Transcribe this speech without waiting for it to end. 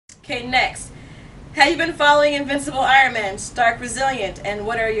Okay, next. Have you been following Invincible Iron Man, Stark Resilient, and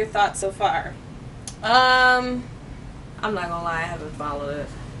what are your thoughts so far? I'm not gonna lie, I haven't followed it.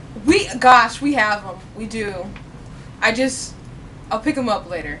 We have them. We do. I'll pick them up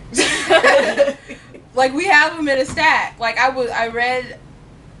later. Like, we have them in a stack. Like, I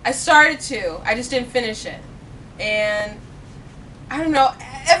started to. I just didn't finish it. And, I don't know,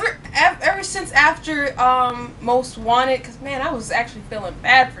 ever since after, Most Wanted, because, man, I was actually feeling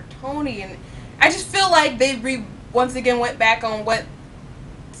bad for Tony, and I just feel like they once again went back on what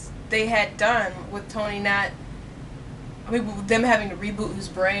they had done with Tony with them having to reboot his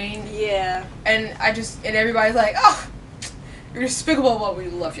brain. Yeah. And everybody's like, oh, you're despicable, but we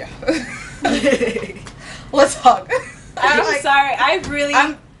love you. Let's hug. I'm sorry.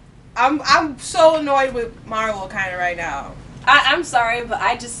 I'm so annoyed with Marvel kind of right now. I'm sorry, but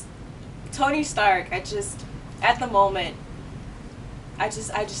Tony Stark, at the moment, I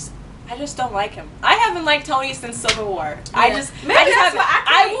just don't like him. I haven't liked Tony since Civil War. Yeah.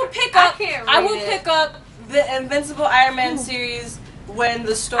 I will pick up the Invincible Iron Man series when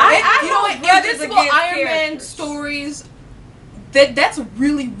the story. Invincible Iron Man stories. That's a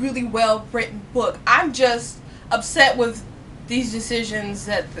really, really well written book. I'm just upset with these decisions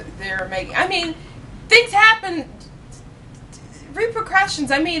that they're making. I mean, things happen.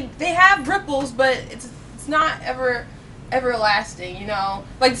 Repercussions. I mean, they have ripples, but it's not everlasting. You know,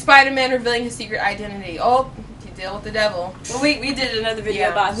 like Spider-Man revealing his secret identity. Oh, he dealt with the devil. Well, we did another video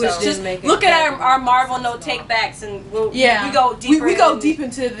about which just look at our Marvel no takebacks, and we go deeper. We go deep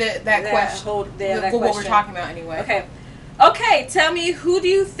into that question. What we're talking about anyway. Okay, tell me, who do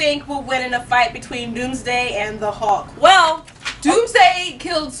you think will win in a fight between Doomsday and the Hulk? Well, Doomsday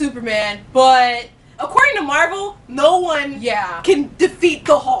killed Superman, but according to Marvel, no one can defeat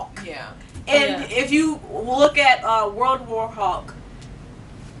the Hulk. Yeah. And if you look at World War Hulk,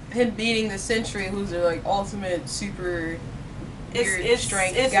 him beating the Sentry, who's the like ultimate super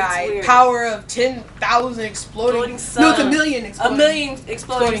strength it's guy, weird. Power of 10,000 exploding suns. No, it's a million exploding. A million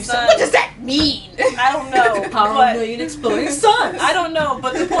exploding suns. What does that mean? I don't know. Power of a million exploding suns. I don't know,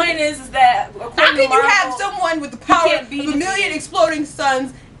 but the point is that according how can to Marvel, you have someone with the power of a million exploding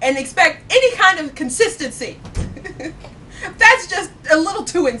suns and expect any kind of consistency? That's just a little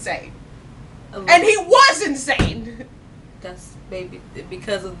too insane. And he was insane. That's maybe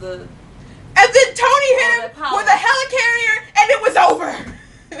because of the. And then Tony hit him with a helicarrier, and it was over.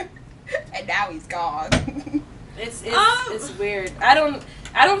 And now he's gone. It's weird. I don't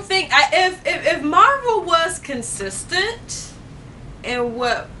think if Marvel was consistent in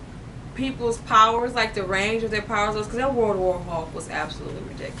what people's powers, like the range of their powers was, because that World War Hulk was absolutely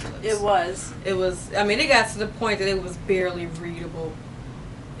ridiculous. It was. I mean, it got to the point that it was barely readable.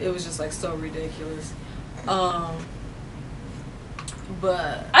 It was just like so ridiculous.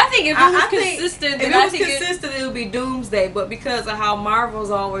 But I think if it was consistent, it would be Doomsday. But because of how Marvel's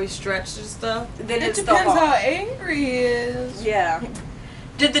always stretched and stuff, then it depends how angry he is. Yeah.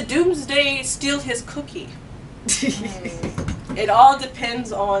 Did the Doomsday steal his cookie? It all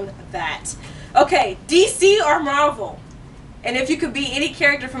depends on that. Okay, DC or Marvel? And if you could be any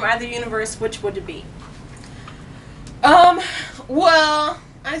character from either universe, which would it be? Well,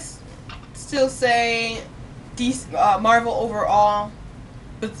 I still say DC, Marvel overall.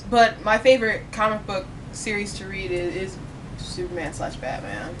 But my favorite comic book series to read is Superman /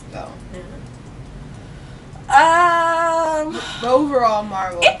 Batman. So. But overall,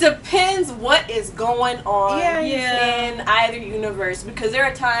 Marvel. It depends what is going on in either universe, because there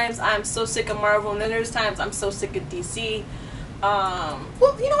are times I'm so sick of Marvel, and then there's times I'm so sick of DC. Well,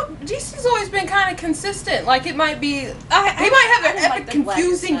 you know, DC's always been kind of consistent. Like, it might be they might have an epic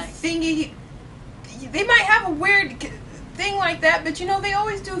confusing thingy. They might have a weird thing like that, but you know, they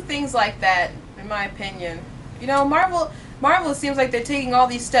always do things like that, in my opinion. You know, Marvel, it seems like they're taking all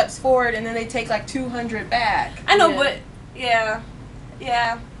these steps forward, and then they take like 200 back. I know, but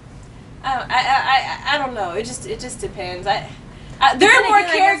I don't know. It just depends. There are more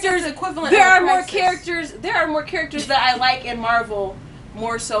characters. There are more characters that I like in Marvel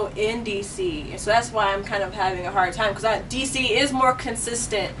more so in DC, so that's why I'm kind of having a hard time, because DC is more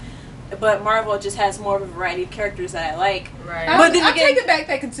consistent. But Marvel just has more of a variety of characters that I like. Right. But then I'm taking back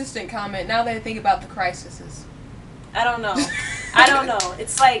that consistent comment now that I think about the crises. I don't know. I don't know.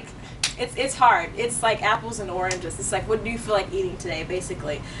 It's like, it's hard. It's like apples and oranges. It's like, what do you feel like eating today,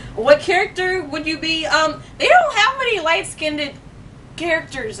 basically? What character would you be? They don't have many light-skinned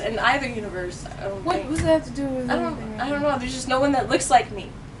characters in either universe. What does that have to do with anything? I don't know. There's just no one that looks like me.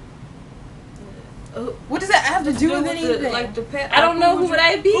 What does that have to do with anything? I don't know. Who would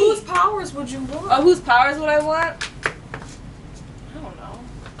I be? Whose powers would you want? Oh, whose powers would I want? I don't know.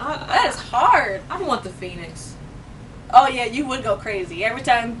 I hard. I want the Phoenix. Oh yeah, you would go crazy every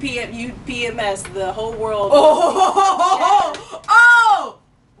time you PMS. The whole world. Oh!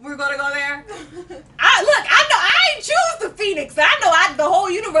 We're gonna go there. I know I ain't choose the Phoenix. I know the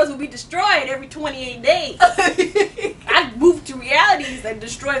whole universe will be destroyed every 28 days. I move to realities and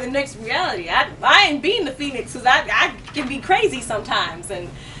destroy the next reality. I ain't being the Phoenix because I can be crazy sometimes, and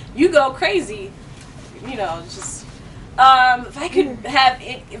you go crazy. You know, just if I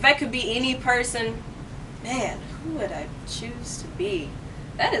could be any person, man, who would I choose to be?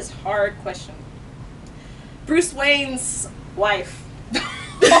 That is a hard question. Bruce Wayne's wife.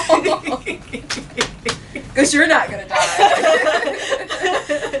 Because you're not gonna die.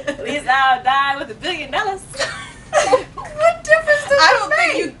 At least I'll die with $1 billion. What difference does I don't it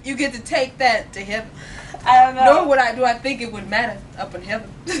make? think you get to take that to heaven. I don't know. Nor do I think it would matter up in heaven.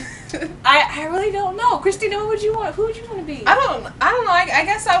 I really don't know. Christina, who would you want to be? I don't know. I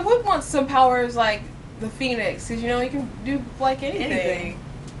guess I would want some powers like the Phoenix, because you can do like anything.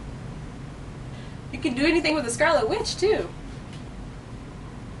 You can do anything with the Scarlet Witch too.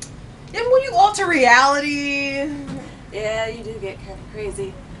 Yeah, when you alter reality. Yeah, you do get kind of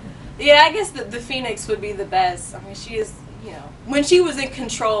crazy. Yeah, I guess the Phoenix would be the best. I mean, she is, when she was in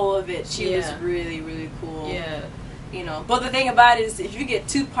control of it, she was really, really cool. Yeah. But the thing about it is, if you get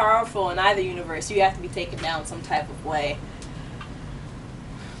too powerful in either universe, you have to be taken down some type of way.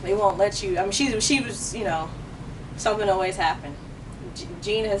 They won't let you. I mean, she was, something always happened.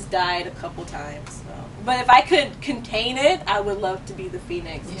 Jean has died a couple times. So. But if I could contain it, I would love to be the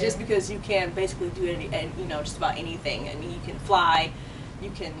Phoenix. Yeah. Just because you can basically do just about anything. I mean, you can fly.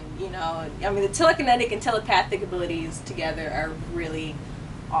 You can, I mean, the telekinetic and telepathic abilities together are really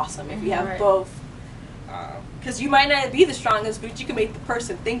awesome if you have both. Because you might not be the strongest, but you can make the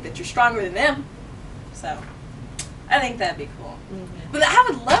person think that you're stronger than them. So, I think that'd be cool. Mm-hmm. But I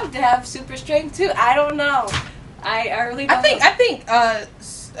would love to have super strength too. I don't know. I really don't know. I think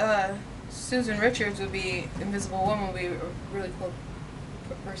Susan Richards would be Invisible Woman would be a really cool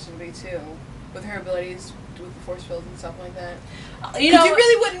person to be too, with her abilities with the force fields and stuff like that. You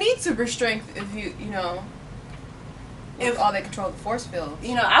really wouldn't need super strength if if all they control the force field.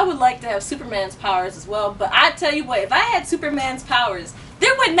 I would like to have Superman's powers as well, but I tell you what, if I had Superman's powers,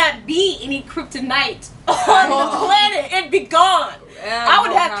 there would not be any kryptonite on the planet. It'd be gone. I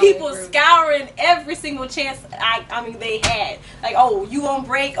would have people scouring every single chance they had. Like, oh, you on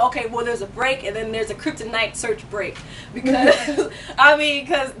break? Okay, well, there's a break, and then there's a kryptonite search break. Because,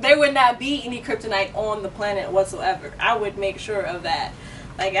 because there would not be any kryptonite on the planet whatsoever. I would make sure of that.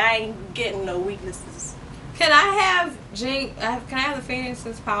 Like, I ain't getting no weaknesses. Can I have Can I have the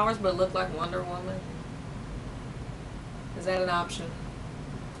Phoenix's powers but look like Wonder Woman? Is that an option?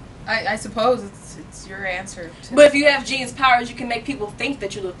 I suppose it's your answer. But if you have Jean's powers, you can make people think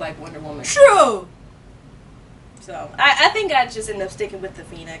that you look like Wonder Woman. True. So I think I'd just end up sticking with the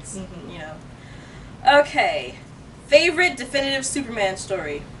Phoenix. Mm-hmm. Okay, favorite definitive Superman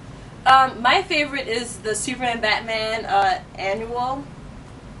story. My favorite is the Superman Batman annual.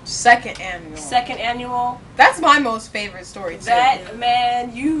 Second annual. That's my most favorite story too.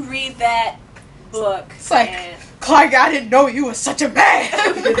 Man, you read that book. It's like, Clark, I didn't know you were such a man.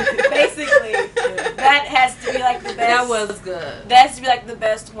 Basically, that has to be like the best. That was good. That has to be like the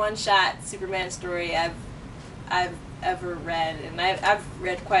best one-shot Superman story I've ever read, and I've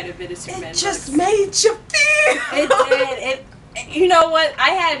read quite a bit of Superman. It just made you feel. It did. You know what? I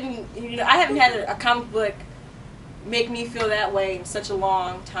haven't had a comic book make me feel that way in such a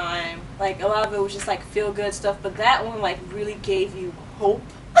long time. Like, a lot of it was just like feel good stuff, but that one like really gave you hope.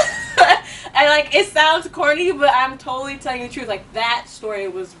 And like, it sounds corny, but I'm totally telling you the truth. Like, that story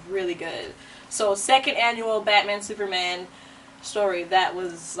was really good. So, second annual Batman Superman story,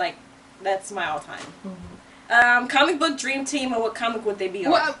 that's my all time. Mm-hmm. Comic book dream team, or what comic would they be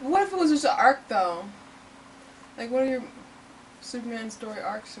on? What if it was just an arc though? Like, what are your Superman story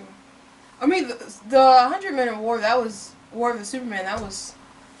arcs? I mean, the 100-minute war, that was War of the Superman. That was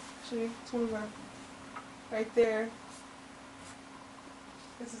actually it's one of our right there.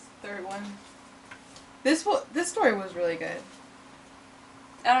 This is the third one. This story was really good.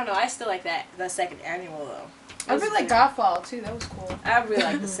 I don't know. I still like the second annual though. I really like Godfall too. That was cool. I really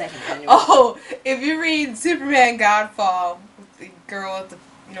like the second annual. Oh, if you read Superman Godfall with the girl with the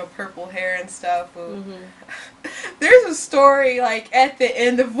purple hair and stuff. Mm-hmm. There's a story like at the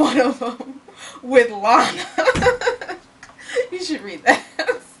end of one of them with Lana. You should read that.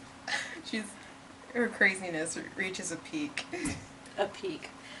 Her craziness reaches a peak. A peak.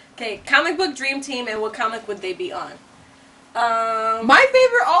 Okay, comic book dream team, and what comic would they be on? My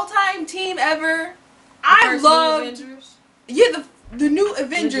favorite all-time team ever. I loved. Avengers? Yeah, the new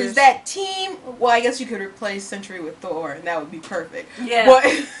Avengers, that team. Well, I guess you could replace Sentry with Thor, and that would be perfect. Yeah, but,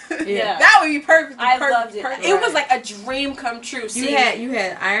 yeah, that would be perfect. I loved it. It was like a dream come true. You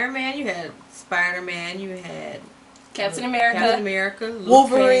had Iron Man, you had Spider-Man, you had Captain America,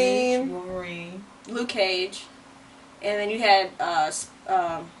 Wolverine, Luke Cage, and then you had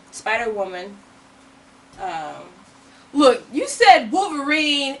Spider-Woman. Look, you said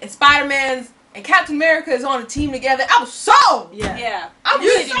Wolverine and Spider-Man's and Captain America is on a team together. I was sold. Yeah. I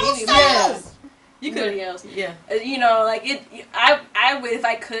was so sold. You could. Yeah. You know, like it. I would, if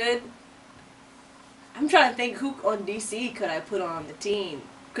I could. I'm trying to think who on DC could I put on the team,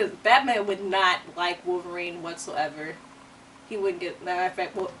 because Batman would not like Wolverine whatsoever. He wouldn't get. Matter of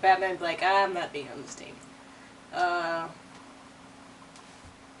fact, Batman would be like, I'm not being on this team. I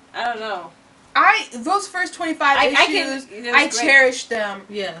don't know. Those first 25 issues, I cherished them.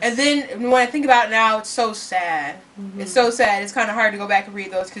 Yeah. And then when I think about it now, it's so sad. Mm-hmm. It's so sad. It's kind of hard to go back and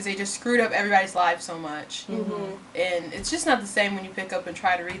read those because they just screwed up everybody's lives so much. Mm-hmm. And it's just not the same when you pick up and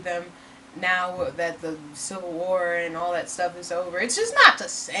try to read them now that the Civil War and all that stuff is over. It's just not the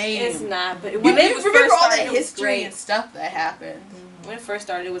same. It's not. But when you remember all the history and stuff that happened. Mm-hmm. When it first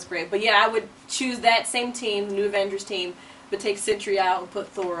started, it was great. But yeah, I would choose that same team, the New Avengers team, but take Sentry out and put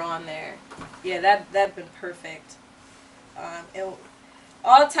Thor on there. Yeah, that'd been perfect.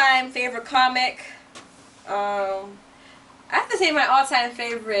 All-time favorite comic. I have to say my all-time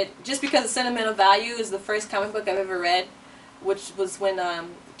favorite, just because of sentimental value, is the first comic book I've ever read, which was when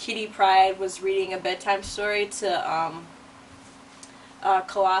Kitty Pryde was reading a bedtime story to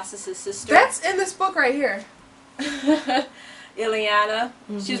Colossus's sister. That's in this book right here. Ileana.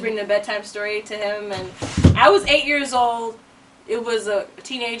 She was reading a bedtime story to him, and I was 8 years old. It was a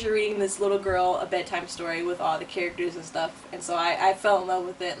teenager reading this little girl a bedtime story with all the characters and stuff, and so I fell in love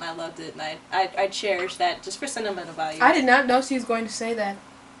with it, and I loved it, and I cherished that just for sentimental value. I did not know she was going to say that.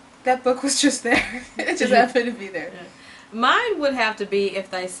 That book was just there. It just happened to be there. Yeah. Mine would have to be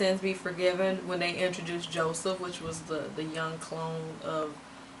If Thy Sins Be Forgiven, when they introduced Joseph, which was the young clone of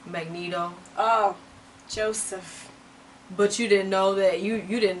Magneto. Oh, Joseph. But you didn't know that you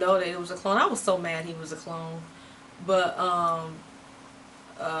didn't know that it was a clone. I was so mad he was a clone. But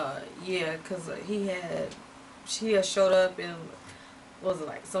yeah, because she had showed up in, what was it,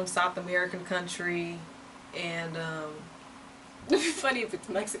 like some South American country, and It'd be funny if it's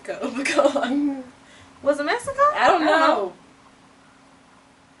Mexico. But go on. Was it Mexico? I don't know.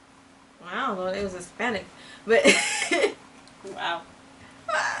 I don't know. It was Hispanic, but wow.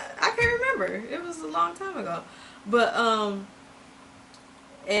 I can't remember. It was a long time ago. But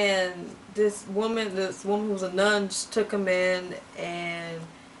and this woman who was a nun took him in, and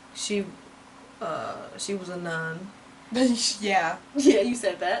she was a nun. Yeah. Yeah, you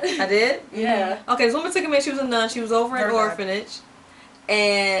said that. I did? Yeah. Okay, this woman took him in, she was a nun, she was over at an orphanage,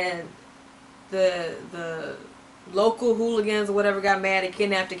 and the local hooligans or whatever got mad and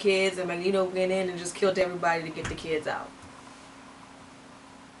kidnapped the kids, and Magneto went in and just killed everybody to get the kids out.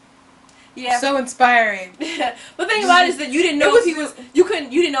 Yeah. So inspiring. But the thing about it is that you didn't know if he was you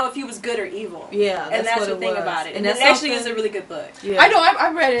didn't know if he was good or evil. Yeah, and that's the thing about it. And it actually is a really good book. Yeah. I know. I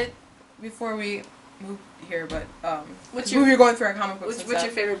read it before we moved here, but we were going through our comic books. What's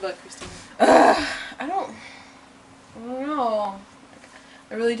your favorite book, Christina? I don't know.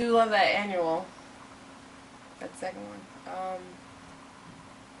 I really do love that annual. That second one.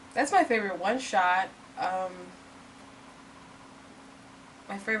 That's my favorite one shot.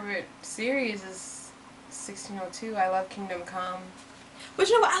 My favorite series is 1602. I love Kingdom Come. But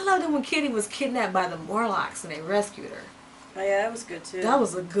you know what? I loved it when Kitty was kidnapped by the Morlocks and they rescued her. Oh yeah, that was good too. That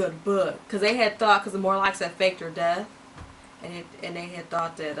was a good book, because they had thought, because the Morlocks had faked her death, and they had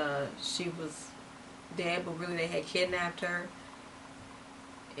thought that she was dead, but really they had kidnapped her.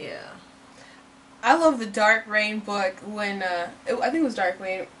 Yeah. I love the Dark Reign book when, I think it was Dark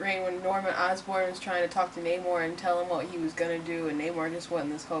Reign when Norman Osborn was trying to talk to Namor and tell him what he was going to do, and Namor just went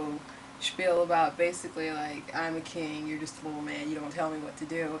in this whole spiel about basically like, I'm a king, you're just a little man, you don't tell me what to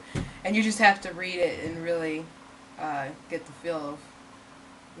do. And you just have to read it and really get the feel of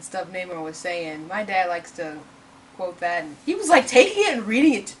the stuff Namor was saying. My dad likes to quote that, and he was like taking it and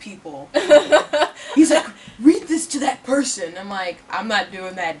reading it to people. He's like, read this to that person. I'm like, I'm not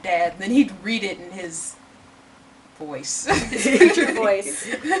doing that, Dad. And then he'd read it in his voice. His preacher voice.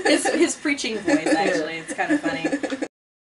 His preaching voice, actually. It's kind of funny.